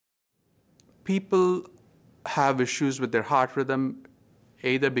People have issues with their heart rhythm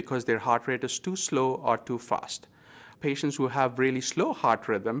either because their heart rate is too slow or too fast. Patients who have really slow heart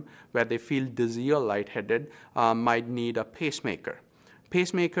rhythm, where they feel dizzy or lightheaded, might need a pacemaker.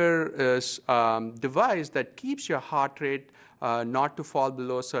 Pacemaker is a device that keeps your heart rate not to fall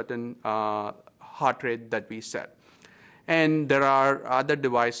below a certain heart rate that we set. And there are other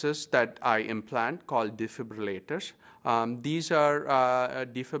devices that I implant called defibrillators. These are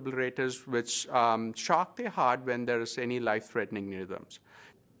defibrillators which shock the heart when there is any life-threatening rhythms.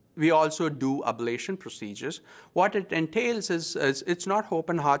 We also do ablation procedures. What it entails is it's not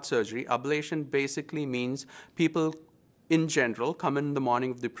open heart surgery. Ablation basically means people in general come in the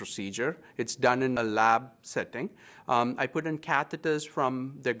morning of the procedure. It's done in a lab setting. I put in catheters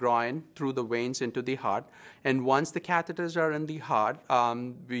from the groin through the veins into the heart. And once the catheters are in the heart,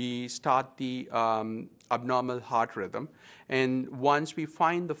 we start the abnormal heart rhythm. And once we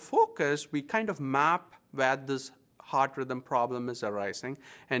find the focus, we kind of map where this heart rhythm problem is arising,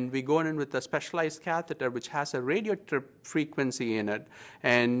 and we go in with a specialized catheter which has a radio trip frequency in it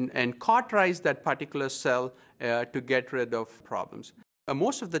and cauterize that particular cell to get rid of problems.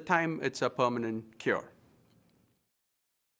 Most of the time, it's a permanent cure.